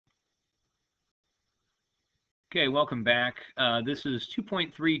Okay, welcome back. This is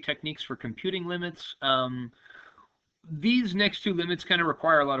 2.3 techniques for computing limits. These next two limits kind of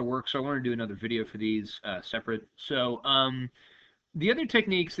require a lot of work, so I want to do another video for these separate. So the other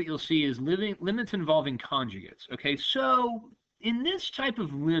techniques that you'll see is limits involving conjugates. Okay, so in this type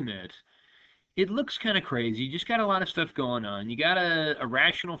of limit, it looks kind of crazy. You just got a lot of stuff going on. You got a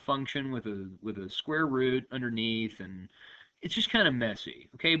rational function with a square root underneath, and it's just kind of messy.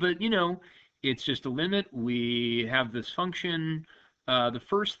 Okay, but it's just a limit. We have this function. The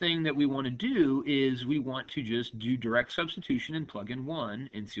first thing that we want to do is we want to just do direct substitution and plug in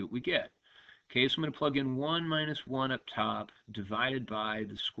 1 and see what we get. Okay, so I'm going to plug in 1 minus 1 up top divided by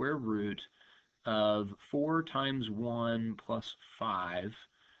the square root of 4 times 1 plus 5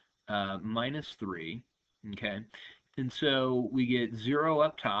 minus 3. Okay, and so we get 0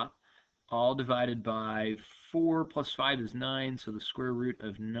 up top, all divided by 4 plus 5 is 9, so the square root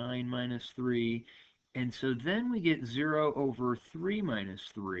of 9 minus 3. And so then we get 0 over 3 minus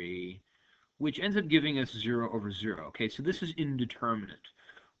 3, which ends up giving us 0 over 0. Okay, so this is indeterminate.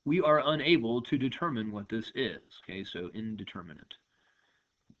 We are unable to determine what this is. Okay, so indeterminate.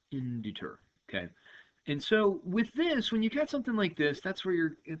 Indeter. Okay. And so with this, when you got something like this, that's where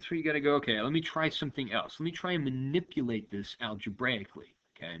you got to go, okay, let me try something else. Let me try and manipulate this algebraically.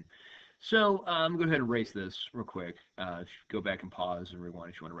 Okay. So I'm going to go ahead and erase this real quick. If you go back and pause and rewind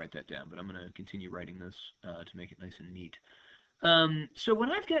if you want to write that down, but I'm going to continue writing this to make it nice and neat. So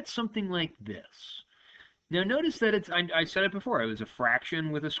when I've got something like this, now notice that I said it before, it was a fraction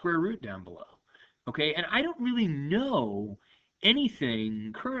with a square root down below. Okay, and I don't really know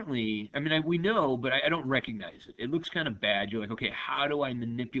anything currently. I mean, we know, but I don't recognize it. It looks kind of bad. You're like, okay, how do I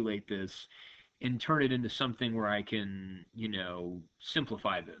manipulate this and turn it into something where I can,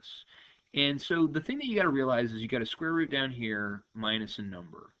 simplify this? And so the thing that you got to realize is you got a square root down here minus a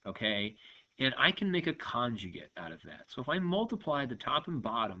number, okay? And I can make a conjugate out of that. So if I multiply the top and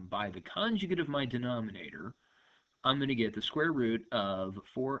bottom by the conjugate of my denominator, I'm going to get the square root of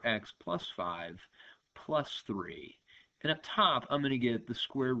 4x plus 5 plus 3. And up top, I'm going to get the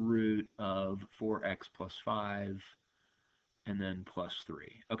square root of 4x plus 5 and then plus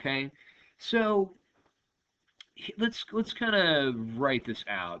 3, okay? So let's kind of write this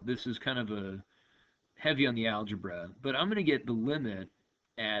out. This is kind of a heavy on the algebra, but I'm going to get the limit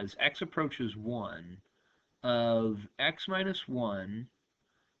as x approaches 1 of x minus 1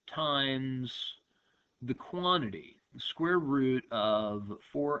 times the quantity, the square root of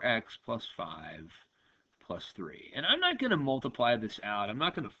 4x plus 5 plus 3. And I'm not going to multiply this out. I'm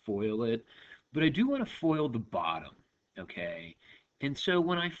not going to FOIL it, but I do want to FOIL the bottom, okay? And so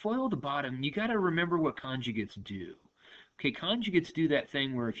when I FOIL the bottom, you got to remember what conjugates do. Okay, conjugates do that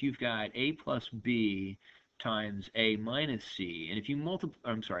thing where if you've got a plus b times a minus c, and if you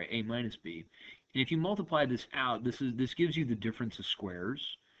a minus b, and if you multiply this out, this gives you the difference of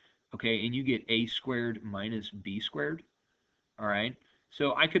squares, okay, and you get a squared minus b squared, all right?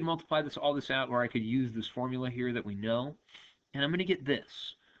 So I could multiply all this out, or I could use this formula here that we know, and I'm going to get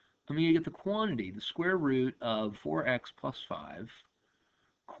this. I'm going to get the quantity, the square root of 4x plus 5,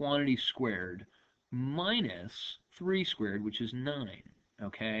 quantity squared, minus 3 squared, which is 9,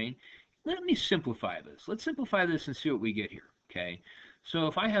 okay? Let me simplify this. Let's simplify this and see what we get here, okay? So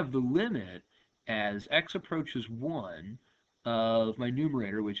if I have the limit as x approaches 1 of my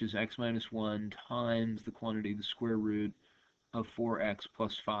numerator, which is x minus 1 times the quantity, the square root of 4x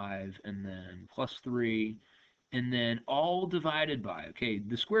plus 5, and then plus 3, and then all divided by, okay,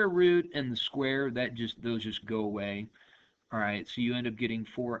 the square root and the square, those just go away. All right, so you end up getting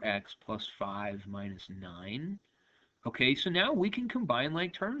 4x plus 5 minus 9. Okay, so now we can combine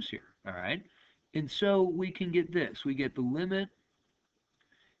like terms here, all right? And so we can get this. We get the limit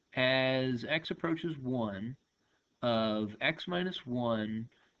as x approaches 1 of x minus 1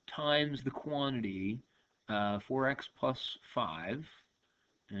 times the quantity 4x plus 5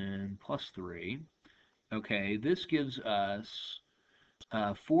 and plus 3. Okay, this gives us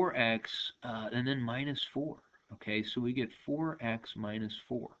 4x and then minus 4. Okay, so we get 4x minus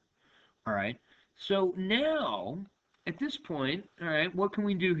 4. All right, so now, at this point, all right, what can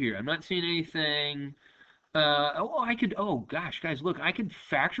we do here? I'm not seeing anything. Oh gosh, guys, look, I could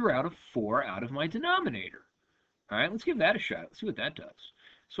factor out a 4 out of my denominator. All right, let's give that a shot. Let's see what that does.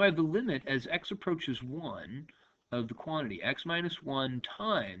 So I have the limit as x approaches 1 of the quantity, x minus 1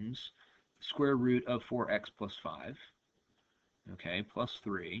 times the square root of 4x plus 5, okay, plus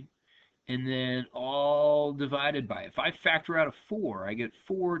 3. And then all divided by, if I factor out a 4, I get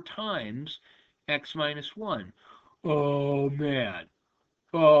 4 times x minus 1. Oh, man.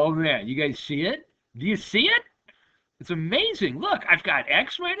 Oh, man. You guys see it? Do you see it? It's amazing. Look, I've got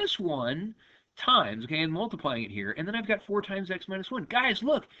x minus 1 times, okay, and multiplying it here, and then I've got 4 times x minus 1. Guys,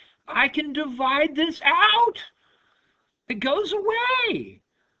 look, I can divide this out. It goes away.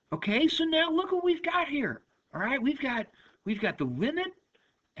 Okay, so now look what we've got here. All right, we've got the limit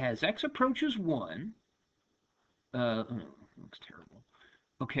as x approaches 1. Looks terrible.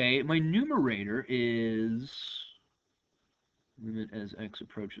 Okay, my numerator is limit as x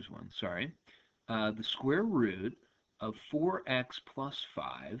approaches 1. Sorry. The square root of 4x plus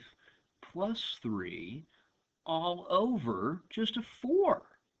 5 plus 3 all over just a 4.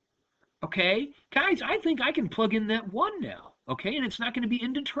 Okay? Guys, I think I can plug in that 1 now. Okay? And it's not going to be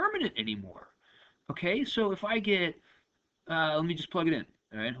indeterminate anymore. Okay? So if I get, let me just plug it in.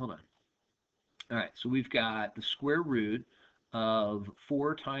 All right? Hold on. All right. So we've got the square root of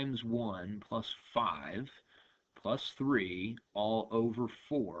 4 times 1 plus 5 plus 3 all over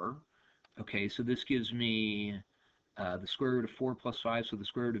 4. Okay, so this gives me the square root of 4 plus 5, so the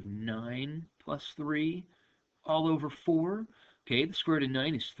square root of 9 plus 3 all over 4. Okay, the square root of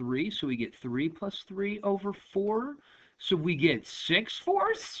 9 is 3, so we get 3 plus 3 over 4. So we get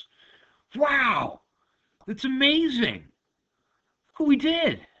 6/4? Wow! That's amazing! Look what we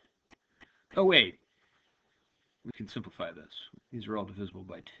did! Oh, wait. We can simplify this. These are all divisible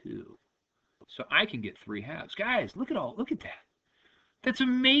by 2. So I can get 3/2. Guys, look at that. That's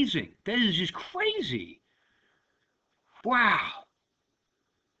amazing. That is just crazy. Wow.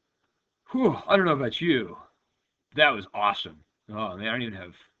 Whew, I don't know about you. That was awesome. Oh man, I don't even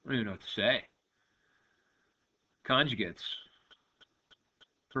know what to say. Conjugates.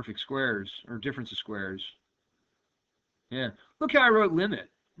 Perfect squares, or difference of squares. Yeah. Look how I wrote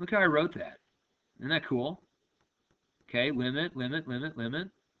limit. Look how I wrote that. Isn't that cool? Okay, limit, limit, limit, limit.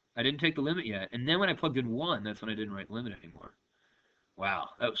 I didn't take the limit yet. And then when I plugged in 1, that's when I didn't write limit anymore. Wow,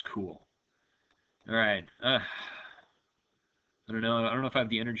 that was cool. All right. I don't know. I don't know if I have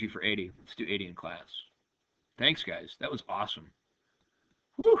the energy for 80. Let's do 80 in class. Thanks, guys. That was awesome.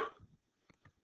 Whew.